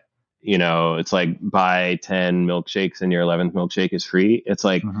get, it's like buy 10 milkshakes and your 11th milkshake is free. It's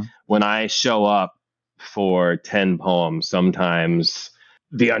like when I show up for 10 poems, sometimes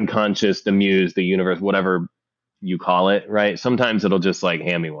the unconscious, the muse, the universe, whatever you call it, right? Sometimes it'll just like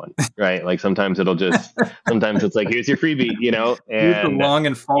hand me one, right? Like sometimes it's like, here's your freebie, and here's the long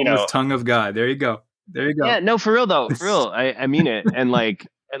and faultless tongue of God. There you go. Yeah, no, for real though. For real. I mean it.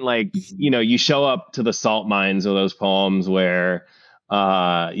 And you show up to the salt mines of those poems where,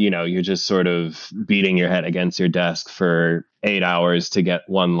 you're just sort of beating your head against your desk for 8 hours to get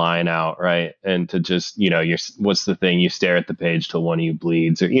one line out. Right. And to just, what's the thing? You stare at the page till one of you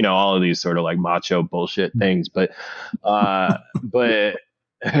bleeds, or, all of these sort of like macho bullshit things. But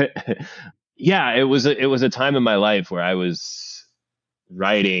yeah, it was a time in my life where I was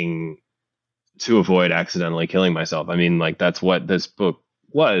writing to avoid accidentally killing myself. I mean, like that's what this book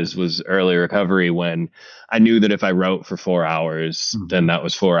was early recovery, when I knew that if I wrote for 4 hours, then that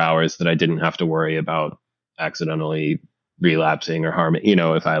was 4 hours that I didn't have to worry about accidentally relapsing or harming,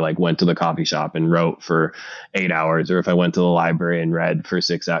 if I like went to the coffee shop and wrote for 8 hours, or if I went to the library and read for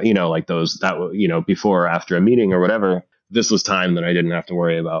 6 hours, like those, that, before or after a meeting or whatever, this was time that I didn't have to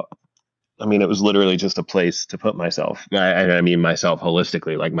worry about. I mean, it was literally just a place to put myself. I mean myself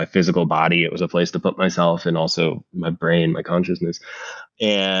holistically, like my physical body. It was a place to put myself, and also my brain, my consciousness.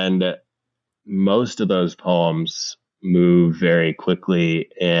 And most of those poems move very quickly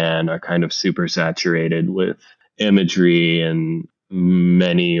and are kind of super saturated with imagery, and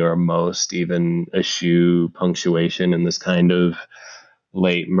many or most even eschew punctuation in this kind of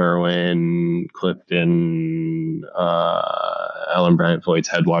late Merwin, Clifton, Ellen Bryant Floyd's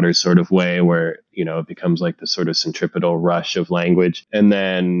Headwaters sort of way, where, it becomes like this sort of centripetal rush of language. And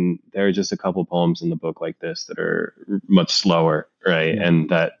then there are just a couple poems in the book like this that are much slower, right? Yeah. And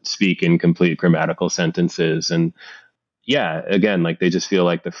that speak in complete grammatical sentences. And yeah, again, like they just feel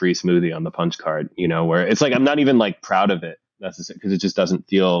like the free smoothie on the punch card, where it's like, I'm not even like proud of it necessarily, because it just doesn't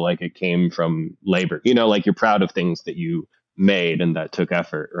feel like it came from labor, like you're proud of things that you made and that took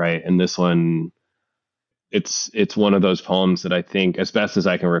effort, right? And this one, it's one of those poems that I think, as best as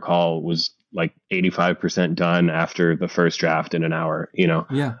I can recall, was like 85% done after the first draft in an hour,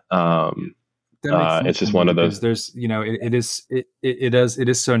 Yeah. That makes sense it's to just me one of because those. there's, it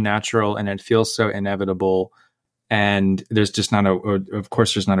is so natural and it feels so inevitable. And there's just not of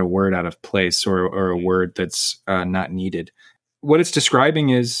course, there's not a word out of place or a word that's not needed. What it's describing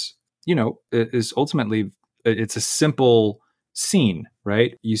is, is ultimately, it's a simple scene,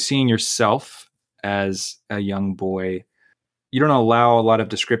 right? You seeing yourself as a young boy. You don't allow a lot of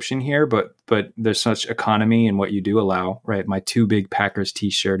description here, but there's such economy in what you do allow, right? My two big Packers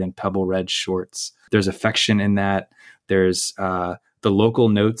t-shirt and pebble red shorts. There's affection in that. There's the local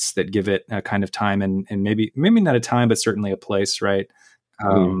notes that give it a kind of time and maybe not a time, but certainly a place, right?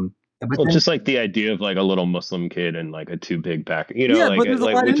 But Well, then, just like the idea of like a little Muslim kid and like a too big pack, yeah, but there's a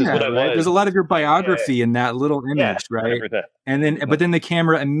lot which in is what that, I right? There's a was. lot of your Yeah, biography in that little yeah, image, right? 100%. And then, but then the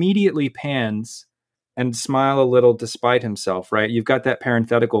camera immediately pans and smile a little despite himself, right? You've got that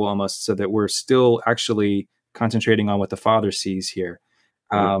parenthetical almost so that we're still actually concentrating on what the father sees here.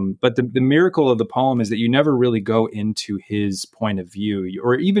 But the miracle of the poem is that you never really go into his point of view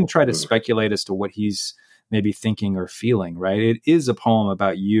or even try to speculate as to what he's maybe thinking or feeling, right? It is a poem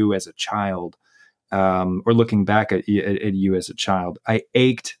about you as a child, or looking back at you as a child. I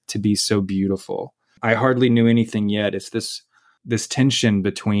ached to be so beautiful. I hardly knew anything yet. It's this tension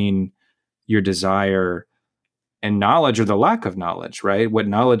between your desire and knowledge or the lack of knowledge, right? What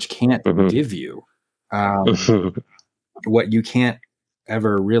knowledge can't give you, what you can't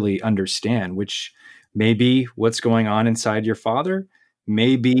ever really understand, which may be what's going on inside your father,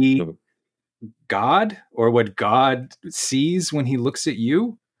 maybe God or what God sees when he looks at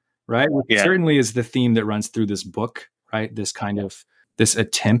you, right? Which Yeah. certainly is the theme that runs through this book, right? This kind of this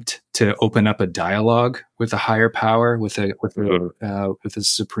attempt to open up a dialogue with a higher power, with a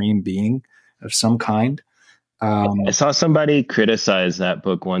supreme being of some kind. I saw somebody criticize that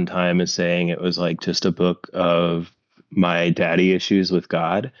book one time as saying it was like just a book of my daddy issues with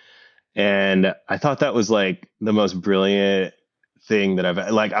God. And I thought that was like the most brilliant thing that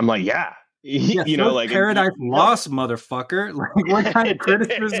I'm like, yeah, Yeah, like Paradise Lost, motherfucker. Like, what kind of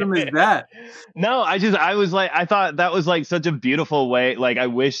criticism is that? No, I thought that was like such a beautiful way. Like, I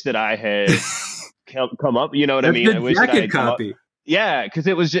wish that I had come up, you know what I That's mean? the I wish that I jacket had come up. copy. Yeah, because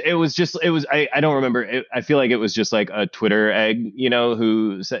I don't remember. I feel like it was just like a Twitter egg,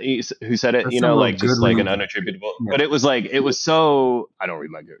 who said it, That's a like good just like an reason. unattributable. Yeah. But it was so, I don't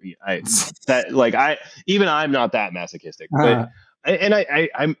read my good. I'm not that masochistic, but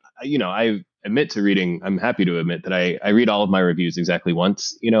I admit to reading. I'm happy to admit that I read all of my reviews exactly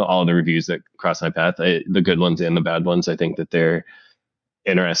once. All of the reviews that cross my path, the good ones and the bad ones. I think that they're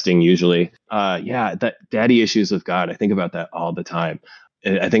interesting usually. That daddy issues with God, I think about that all the time.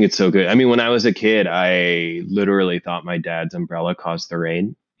 I think it's so good. I mean, when I was a kid, I literally thought my dad's umbrella caused the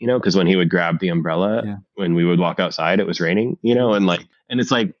rain, because when he would grab the umbrella, when we would walk outside, it was raining, and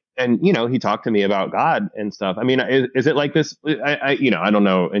it's like, and he talked to me about God and stuff. I mean, is it like this? I don't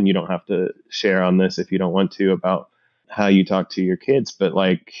know, and you don't have to share on this if you don't want to, about how you talk to your kids, but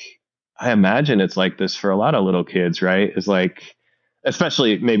like, I imagine it's like this for a lot of little kids, right? Is like,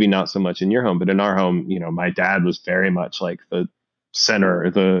 especially maybe not so much in your home, but in our home, my dad was very much like the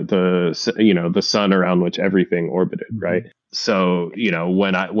center, the sun around which everything orbited, right? So,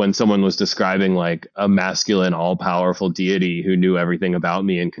 when someone was describing like a masculine, all powerful deity who knew everything about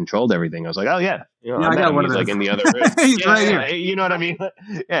me and controlled everything, I was like, oh yeah, I got one of he's those. like in the other room. He's right here. You know what I mean?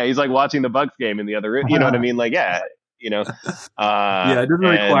 Yeah, he's like watching the Bucks game in the other room. You know what I mean? Like, yeah. It doesn't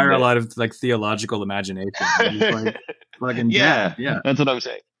require a lot of like theological imagination. Like, fucking yeah, that's what I'm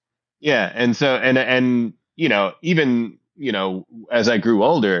saying. Yeah, and so and even as I grew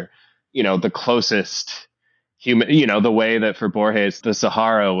older, the closest human, the way that for Borges the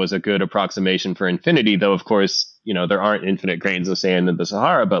Sahara was a good approximation for infinity, though of course there aren't infinite grains of sand in the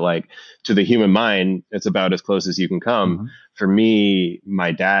Sahara, but like to the human mind, it's about as close as you can come. For me,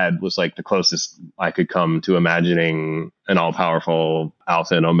 my dad was like the closest I could come to imagining an all-powerful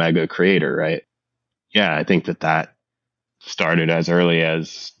Alpha and Omega creator, right? Yeah, I think that started as early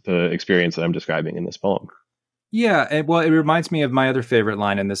as the experience that I'm describing in this poem. Yeah, it reminds me of my other favorite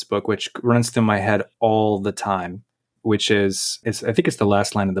line in this book, which runs through my head all the time, which is I think it's the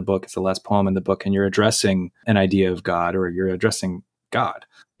last line of the book. It's the last poem in the book, and you're addressing an idea of God, or you're addressing God.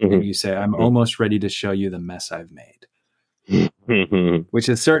 And you say, I'm almost ready to show you the mess I've made, which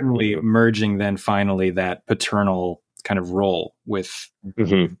is certainly merging then finally that paternal kind of roll with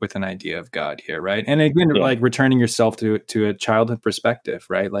Mhm. with an idea of God here, right? And again, Yeah. like returning yourself to a childhood perspective,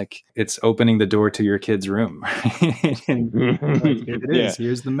 right? Like it's opening the door to your kid's room, right? And like here it Yeah. is.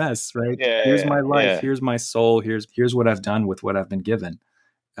 Here's the mess, right? Yeah. Here's my life. Yeah. Here's my soul. Here's what I've done with what I've been given.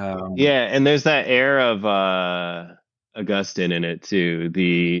 Yeah, and there's that air of Augustine in it too.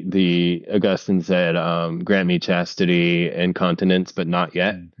 The Augustine said, "Grant me chastity and continence, but not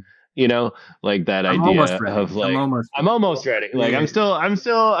yet." You know, like that I'm almost idea ready. of like I'm almost ready. ready. Like I'm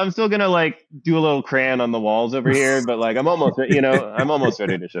still gonna like do a little crayon on the walls over here, but like I'm almost I'm almost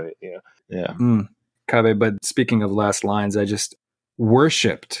ready to show you. Yeah. Kaveh, but speaking of last lines, I just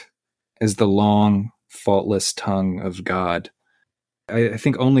worshipped as the long, faultless tongue of God. I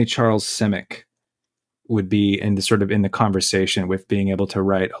think only Charles Simic would be in the conversation with being able to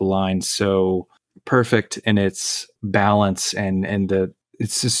write a line so perfect in its balance and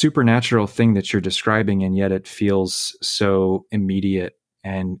it's a supernatural thing that you're describing, and yet it feels so immediate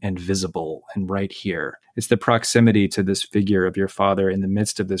and visible and right here. It's the proximity to this figure of your father in the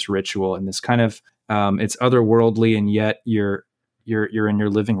midst of this ritual, and this kind of it's otherworldly, and yet you're in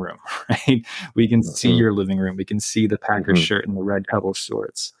your living room, right? We can see your living room. We can see the Packers shirt and the red couple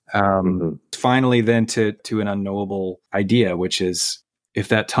shorts. Finally, then to an unknowable idea, which is, if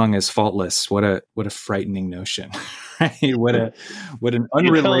that tongue is faultless, what a frightening notion, right? What an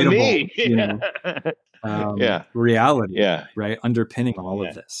unrelatable, reality, Yeah. right? Underpinning all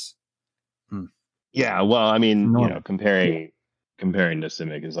of this. Yeah. Well, I mean, comparing to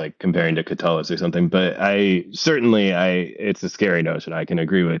Simic is like comparing to Catullus or something, but it's a scary notion. I can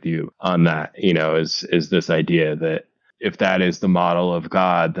agree with you on that. Is this idea that if that is the model of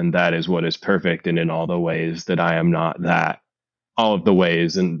God, then that is what is perfect, and in all the ways that I am not that, all of the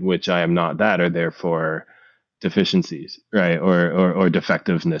ways in which I am not that are therefore deficiencies, right? Or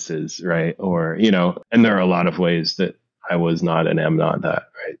defectivenesses, right? Or, and there are a lot of ways that I was not and am not that,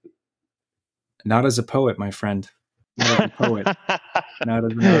 right? Not as a poet, my friend. Not as a poet. Not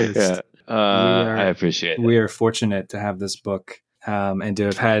as an artist. Yeah. I appreciate it. We are fortunate to have this book and to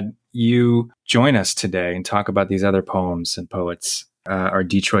have had you join us today and talk about these other poems and poets. Our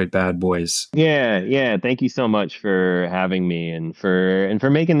Detroit bad boys. Yeah. Thank you so much for having me and for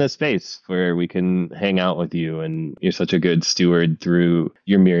making this space where we can hang out with you. And you're such a good steward through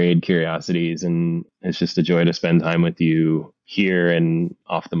your myriad curiosities, and it's just a joy to spend time with you here and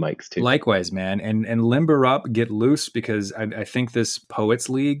off the mics too. Likewise, man. And limber up, get loose, because I think this Poets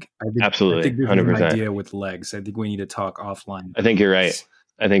League. Absolutely, I think this 100%. is an idea with legs. I think we need to talk offline. I think you're right.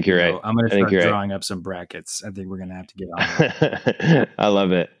 I'm going to start drawing up some brackets. I think we're going to have to get on. I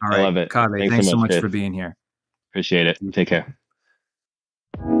love it. All right. I love it. Kaveh, thanks so much for being here. Appreciate it. Take care.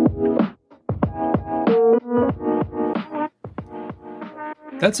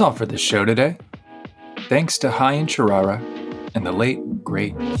 That's all for the show today. Thanks to Hayan Chirara and the late,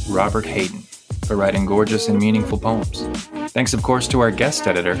 great Robert Hayden for writing gorgeous and meaningful poems. Thanks, of course, to our guest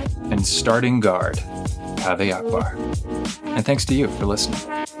editor and starting guard, Kaveh Akbar. And thanks to you for listening.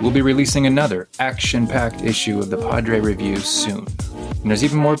 We'll be releasing another action-packed issue of the Padre Review soon. And there's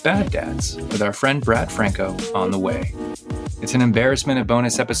even more Bad Dads with our friend Brad Franco on the way. It's an embarrassment of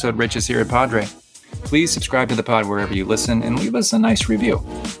bonus episode riches here at Padre. Please subscribe to the pod wherever you listen and leave us a nice review.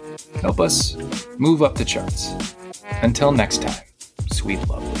 Help us move up the charts. Until next time, sweet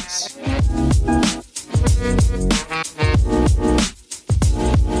lovelies.